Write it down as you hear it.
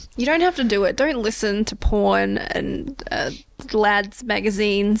You don't have to do it. Don't listen to porn and lads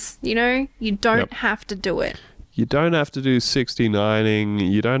magazines. You know, you don't have to do it. You don't have to do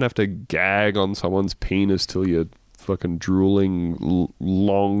 69ing. You don't have to gag on someone's penis till you're fucking drooling,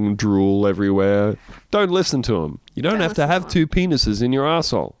 long drool everywhere. Don't listen to them. You don't have to have two penises in your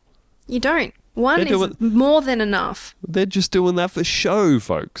arsehole. You don't. One is more than enough. They're just doing that for show,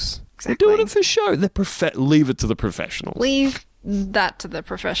 folks. Exactly. They're doing it for show. Leave it to the professionals. Leave that to the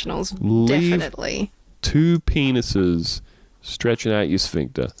professionals, definitely. Two penises stretching out your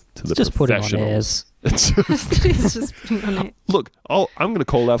sphincter to the just professionals. It's Just putting on it. Look, I'm going to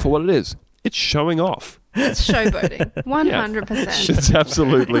call that for what it is. It's showing off. It's showboating. 100%. It's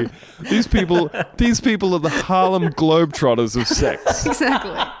absolutely. These people are the Harlem Globetrotters of sex.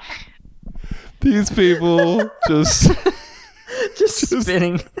 Exactly. These people just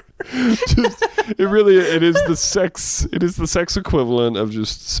spinning. It is the sex equivalent of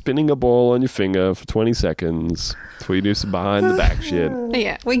just spinning a ball on your finger for 20 seconds before you do some behind the back shit.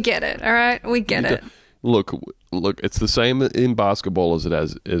 Yeah, we get it. All right, we get it. Look, it's the same in basketball as it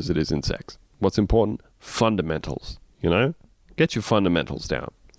is in sex. What's important? Fundamentals, you know? Get your fundamentals down.